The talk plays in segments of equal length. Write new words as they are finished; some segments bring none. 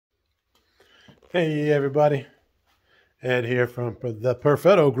Hey everybody, Ed here from the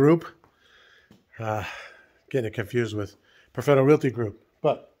Perfetto Group. Getting it confused with Perfetto Realty Group,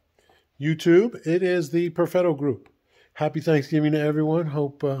 but YouTube, it is the Perfetto Group. Happy Thanksgiving to everyone.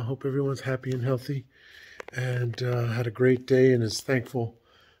 Hope everyone's happy and healthy, and had a great day and is thankful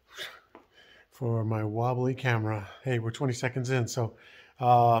for my wobbly camera. Hey, we're 20 seconds in, so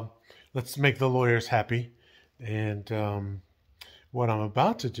let's make the lawyers happy. And what I'm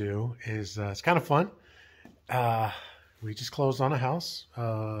about to do is it's kind of fun. We just closed on a house.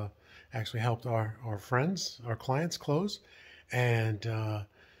 Actually helped our friends, our clients close. And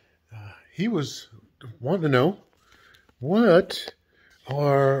he was wanting to know what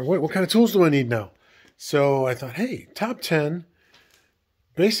kind of tools do I need now? So I thought, hey, top 10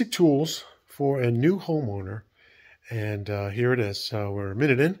 basic tools for a new homeowner. And here it is. We're a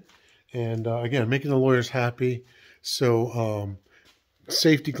minute in. And again, making the lawyers happy. So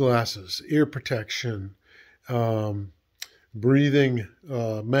safety glasses, ear protection, breathing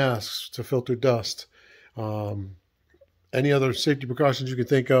masks to filter dust, any other safety precautions you can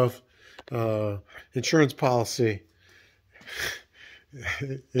think of, insurance policy,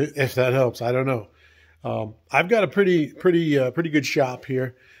 if that helps. I don't know. I've got a pretty good shop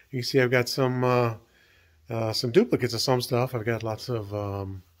here. You can see I've got some duplicates of some stuff. I've got lots of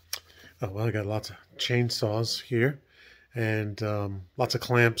I got lots of chainsaws here, and lots of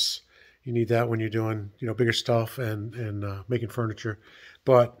clamps. You need that when you're doing, bigger stuff and making furniture.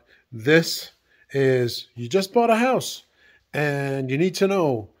 But this is, you just bought a house and you need to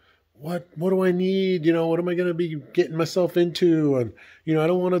know what do I need? What am I going to be getting myself into? And, I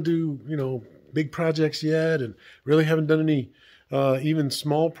don't want to do, big projects yet, and really haven't done any even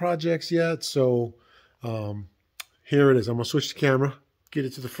small projects yet. So here it is. I'm going to switch the camera, get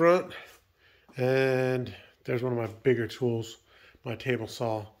it to the front. And there's one of my bigger tools, my table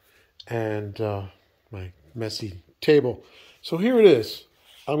saw, and my messy table. So here it is.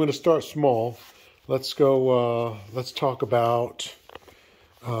 I'm going to start small. Let's go, let's talk about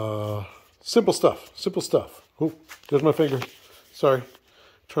simple stuff. Oh, there's my finger. Sorry.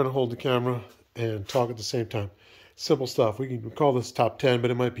 Trying to hold the camera and talk at the same time. Simple stuff. We can call this top 10,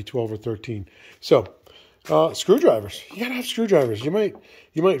 but it might be 12 or 13. So screwdrivers. You gotta have screwdrivers. You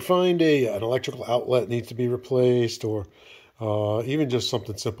might find an electrical outlet needs to be replaced, or even just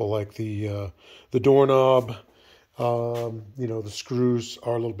something simple like the doorknob. The screws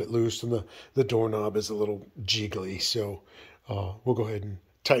are a little bit loose, and the doorknob is a little jiggly. So we'll go ahead and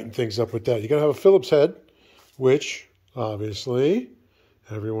tighten things up with that. You gotta have a Phillips head, which obviously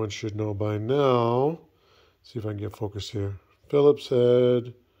everyone should know by now. See if I can get focus here. Phillips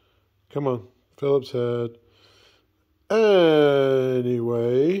head. Come on. Phillips head.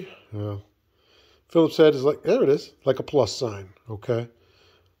 Anyway, Phillips head is there it is, like a plus sign, okay?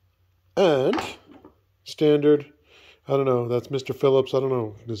 And standard, I don't know, that's Mr. Phillips. I don't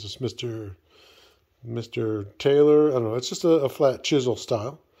know, this is Mr. Taylor. I don't know, it's just a flat chisel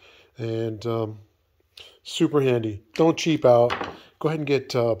style. And super handy. Don't cheap out. Go ahead and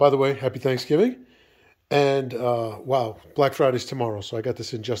get, by the way, happy Thanksgiving. And, wow, Black Friday's tomorrow, so I got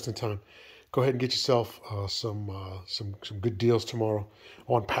this in just in time. Go ahead and get yourself some good deals tomorrow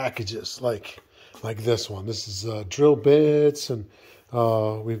on packages like this one. This is drill bits, and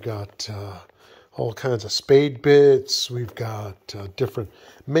we've got all kinds of spade bits. We've got different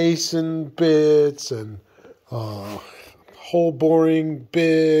mason bits and hole boring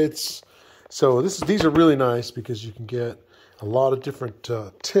bits. So these are really nice because you can get a lot of different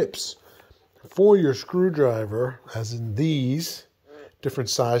tips for your screwdriver, as in these.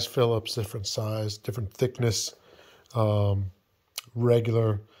 Different size Phillips, different size, different thickness,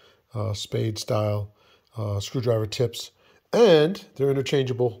 regular spade style screwdriver tips, and they're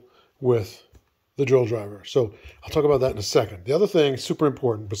interchangeable with the drill driver. So I'll talk about that in a second. The other thing, super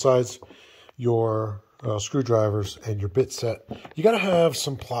important, besides your screwdrivers and your bit set, you got to have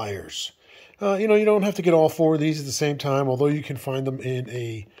some pliers. You don't have to get all four of these at the same time, although you can find them in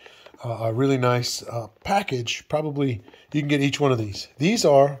a really nice package. Probably you can get each one of these. These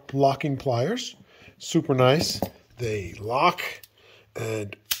are locking pliers, super nice. They lock,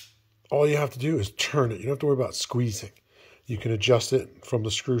 and all you have to do is turn it. You don't have to worry about squeezing. You can adjust it from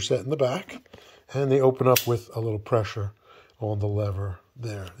the screw set in the back, and they open up with a little pressure on the lever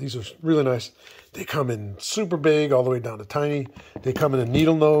there. These are really nice. They come in super big all the way down to tiny. They come in a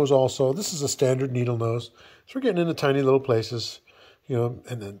needle nose also. This is a standard needle nose. So we're getting into tiny little places. And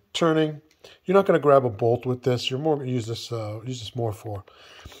then turning. You're not going to grab a bolt with this. You're more going to use this more for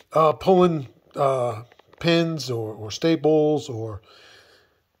pulling pins or staples or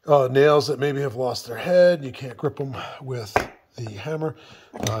nails that maybe have lost their head. You can't grip them with the hammer.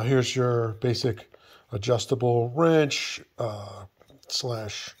 Here's your basic adjustable wrench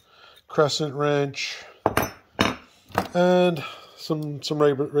slash crescent wrench, and some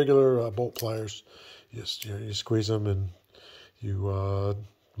regular bolt pliers. You squeeze them and you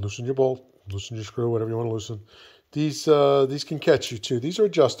loosen your bolt, loosen your screw, whatever you want to loosen. These can catch you too. These are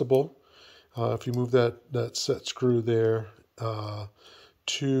adjustable. If you move that set screw there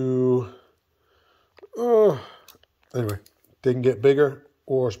anyway, they can get bigger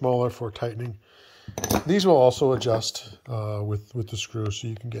or smaller for tightening. These will also adjust with the screw, so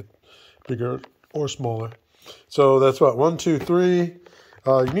you can get bigger or smaller. So that's what, 1, 2, 3.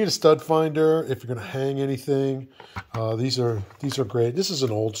 You need a stud finder if you're going to hang anything. These are great. This is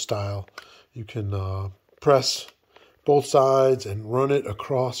an old style. You can press both sides and run it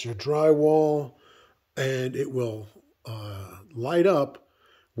across your drywall, and it will light up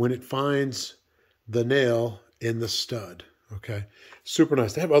when it finds the nail in the stud. Okay, super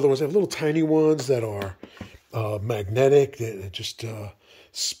nice. They have other ones. They have little tiny ones that are magnetic. They just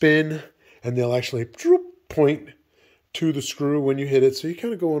spin, and they'll actually point to the screw when you hit it. So you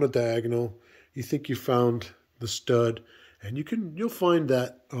kind of go on a diagonal. You think you found the stud, and you'll find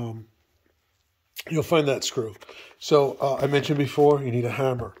that screw. So I mentioned before, you need a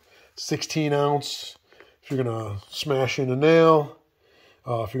hammer, 16 ounce. If you're gonna smash in a nail,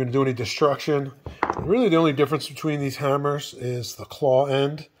 if you're gonna do any destruction. Really, the only difference between these hammers is the claw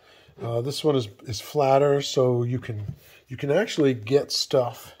end. This one is flatter, so you can actually get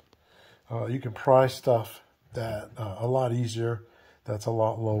stuff. You can pry stuff that a lot easier. That's a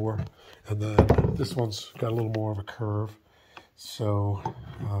lot lower, and then this one's got a little more of a curve, so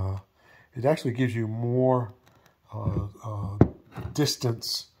it actually gives you more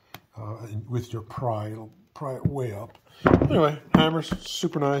distance with your pry. It'll pry it way up. Anyway, hammers,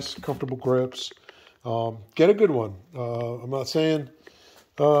 super nice, comfortable grips. Get a good one. I'm not going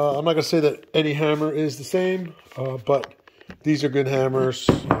to say that any hammer is the same, but these are good hammers.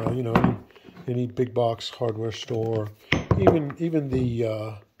 Any big box hardware store, even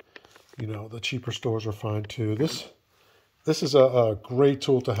the the cheaper stores are fine too. This is a great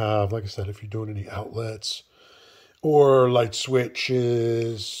tool to have. Like I said, if you're doing any outlets or light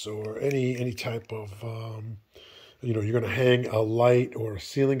switches or any type of you're going to hang a light or a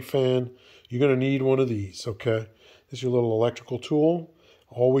ceiling fan, you're going to need one of these. Okay, this is your little electrical tool.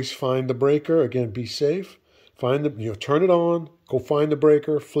 Always find the breaker. Again, be safe. Find turn it on. Go find the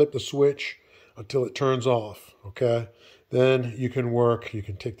breaker. Flip the switch until it turns off. Okay, then you can work. You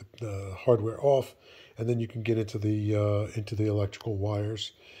can take the hardware off, and then you can get into the electrical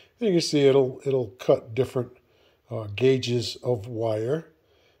wires. And you can see it'll cut different gauges of wire,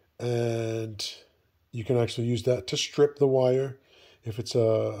 and you can actually use that to strip the wire. If it's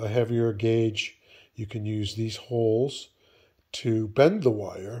a heavier gauge, you can use these holes to bend the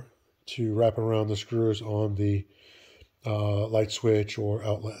wire to wrap around the screws on the light switch or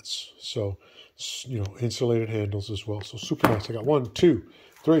outlets. So, insulated handles as well. So super nice. I got 1, 2,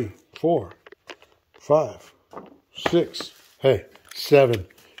 3, 4, 5, 6, 7.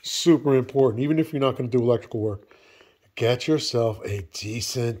 Super important. Even if you're not going to do electrical work, get yourself a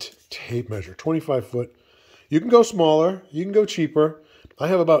decent tape measure. 25 foot. You can go smaller. You can go cheaper. I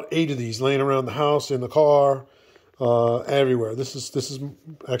have about 8 of these laying around the house, in the car, everywhere. This is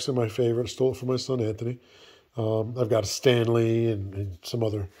actually my favorite. I stole it from my son Anthony. I've got a Stanley and some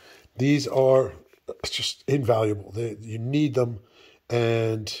other. These are just invaluable. You need them,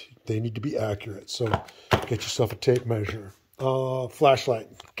 and they need to be accurate. So get yourself a tape measure. Flashlight.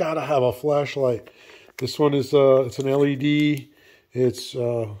 Gotta have a flashlight. This one is it's an LED. It's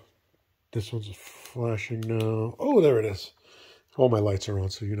this one's flashing now. Oh, there it is. All my lights are on,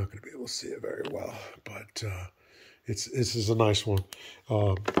 so you're not going to be able to see it very well. But this is a nice one.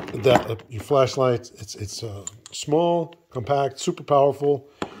 Your flashlight. It's small, compact, super powerful,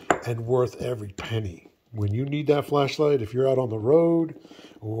 and worth every penny. When you need that flashlight, if you're out on the road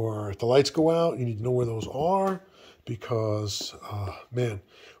or if the lights go out, you need to know where those are, because man.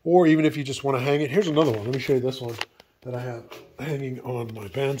 Or even if you just want to hang it. Here's another one. Let me show you this one that I have hanging on my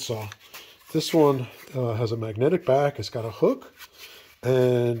bandsaw. This one has a magnetic back. It's got a hook,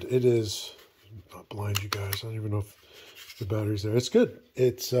 and it is, not blind you guys. I don't even know if the battery's there. It's good.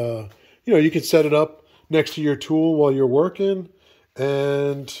 It's you can set it up next to your tool while you're working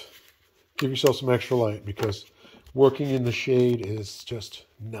and give yourself some extra light, because working in the shade is just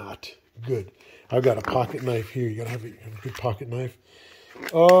not good. I've got a pocket knife here. You gotta have a good pocket knife.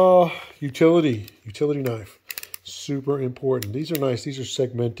 Utility knife, super important. These are nice. These are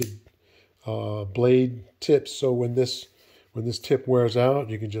segmented blade tips. So when this tip wears out,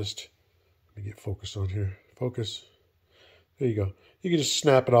 you can just, let me get focus on here. Focus. There you go. You can just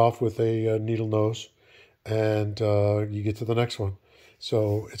snap it off with a needle nose, and you get to the next one.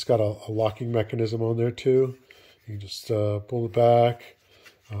 So it's got a locking mechanism on there too. You can just pull it back,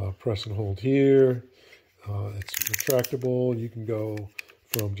 press and hold here. It's retractable. You can go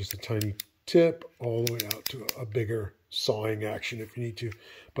from just a tiny tip all the way out to a bigger sawing action if you need to.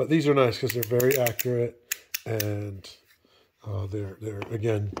 But these are nice because they're very accurate, and they're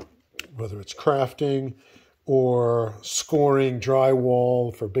again, whether it's crafting or scoring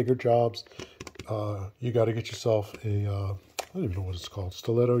drywall for bigger jobs, you got to get yourself a I don't even know what it's called,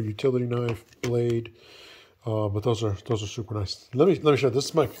 stiletto, utility knife, blade. But those are super nice. Let me show you. This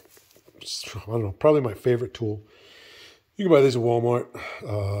is my, I don't know, probably my favorite tool. You can buy these at Walmart.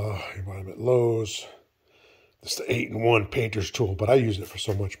 You can buy them at Lowe's. It's the 8-in-1 painter's tool, but I use it for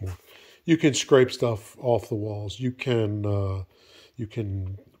so much more. You can scrape stuff off the walls. You can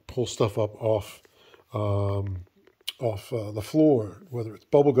pull stuff up off the floor, whether it's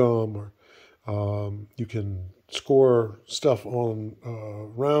bubble gum or you can score stuff on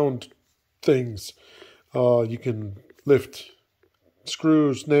round things. You can lift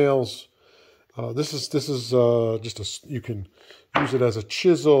screws, nails. This is just you can use it as a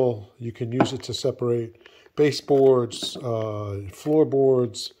chisel. You can use it to separate baseboards,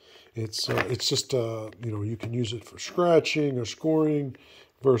 floorboards. It's just you can use it for scratching or scoring,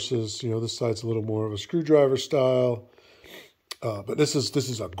 versus this side's a little more of a screwdriver style. But this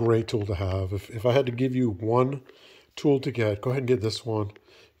is a great tool to have. If I had to give you one tool to get, go ahead and get this one.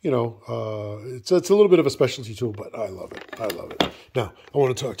 It's a little bit of a specialty tool, but I love it. I love it. Now, I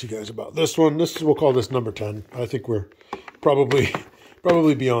want to talk to you guys about this one. We'll call this number 10. I think we're probably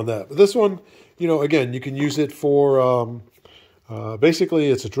beyond that. But this one, again, you can use it for, basically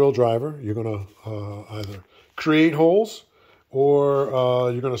it's a drill driver. You're going to either create holes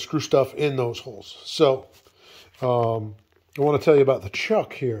or you're going to screw stuff in those holes. So I want to tell you about the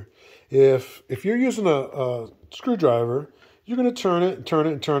chuck here. If you're using a screwdriver, you're going to turn it and turn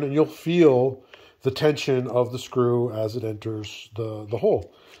it and turn it, and you'll feel the tension of the screw as it enters the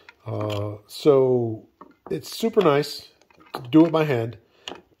hole. So it's super nice to do it by hand,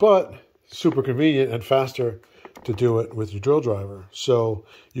 but super convenient and faster to do it with your drill driver. So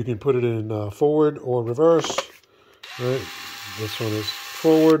you can put it in forward or reverse. Right? This one is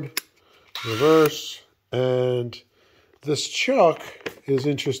forward, reverse, and this chuck is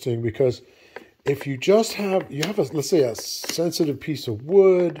interesting because if you just have, let's say a sensitive piece of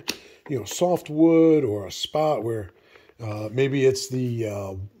wood, soft wood, or a spot where maybe it's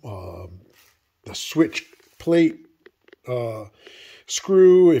the switch plate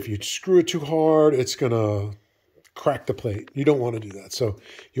screw. If you screw it too hard, it's going to crack the plate. You don't want to do that. So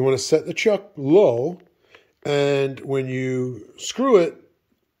you want to set the chuck low, and when you screw it,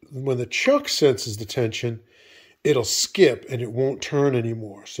 when the chuck senses the tension, it'll skip and it won't turn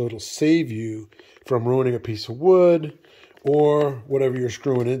anymore. So it'll save you from ruining a piece of wood or whatever you're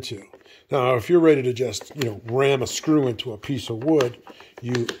screwing into. Now, if you're ready to just, ram a screw into a piece of wood,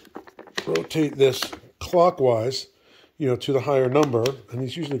 you rotate this clockwise, to the higher number, and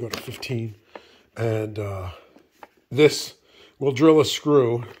these usually go to 15. And this will drill a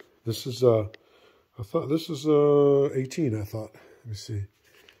screw. This is, I thought this is 18, I thought. Let me see.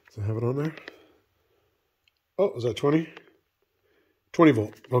 Does I have it on there? Oh, is that 20? 20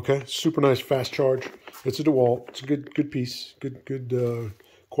 volt. Okay, super nice fast charge. It's a DeWalt. It's a good piece. Good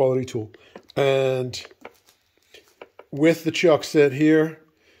quality tool. And with the chuck set here,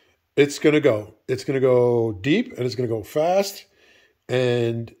 it's going to go. It's going to go deep and it's going to go fast.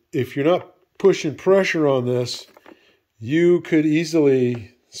 And if you're not pushing pressure on this, you could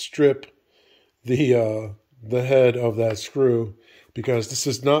easily strip the head of that screw, because this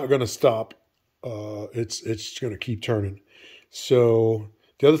is not going to stop. It's going to keep turning. So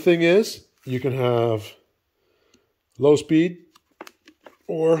the other thing is you can have low speed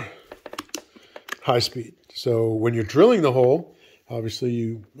or high speed. So when you're drilling the hole, obviously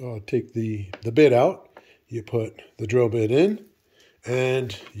you take the bit out, you put the drill bit in,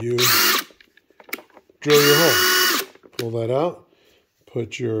 and you drill your hole. Pull that out,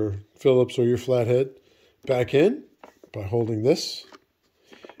 put your Phillips or your flathead back in by holding this,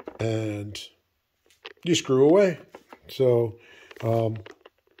 and you screw away. So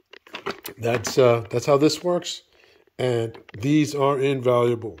that's how this works, and these are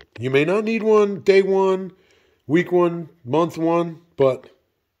invaluable. You may not need one day one, week one, month one, but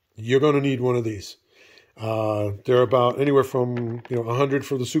you're going to need one of these. They're about anywhere from 100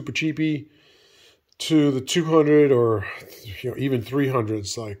 for the super cheapy to the 200 or even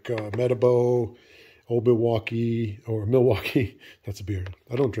 300s like Metabo, Old Milwaukee, or Milwaukee. That's a beer.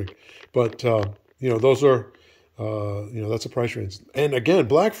 I don't drink, but those are that's a price range. And again,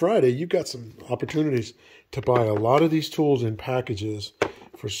 Black Friday, you've got some opportunities to buy a lot of these tools in packages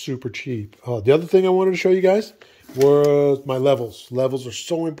for super cheap. The other thing I wanted to show you guys was my levels. Levels are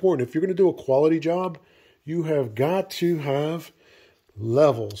so important. If you're going to do a quality job, you have got to have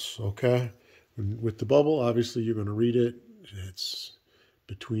levels, okay? With the bubble, obviously you're going to read it. It's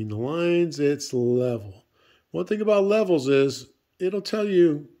between the lines, it's level. One thing about levels is it'll tell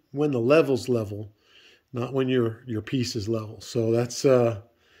you when the level's level, not when your piece is level. So that's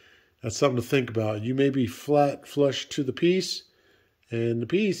something to think about. You may be flat flush to the piece, and the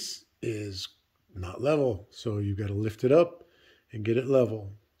piece is not level. So you've got to lift it up and get it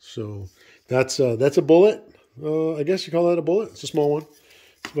level. So that's a bullet. I guess you call that a bullet. It's a small one.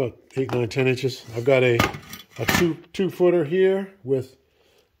 It's about 8, 9, 10 inches. I've got a two footer here with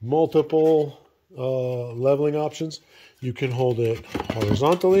multiple leveling options. You can hold it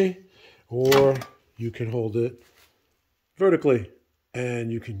horizontally, or you can hold it vertically,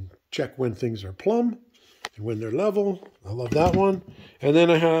 and you can check when things are plumb and when they're level. I love that one. And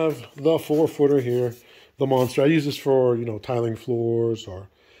then I have the 4-footer here, the Monster. I use this for, tiling floors or,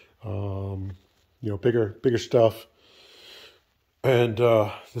 bigger stuff. And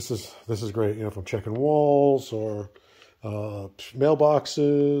this is great, if I'm checking walls or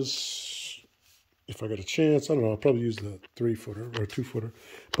mailboxes. If I get a chance, I don't know, I'll probably use the 3-footer or 2-footer.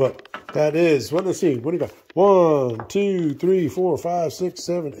 But that is, let's see, what do you got? 1, 2, 3, 4, 5, 6,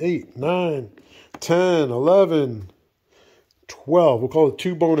 7, 8, 9, 10, 11, 12. We'll call it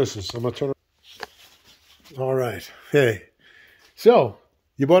 2 bonuses. I'm going to turn it. All right. Hey, so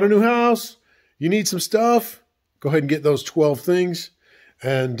you bought a new house. You need some stuff. Go ahead and get those 12 things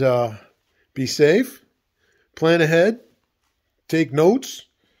and be safe. Plan ahead. Take notes.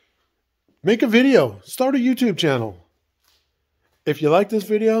 Make a video. Start a YouTube channel. If you like this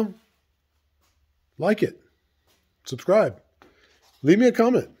video, like it. Subscribe. Leave me a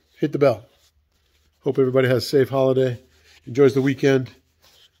comment. Hit the bell. Hope everybody has a safe holiday. Enjoys the weekend.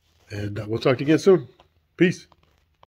 And we'll talk to you again soon. Peace.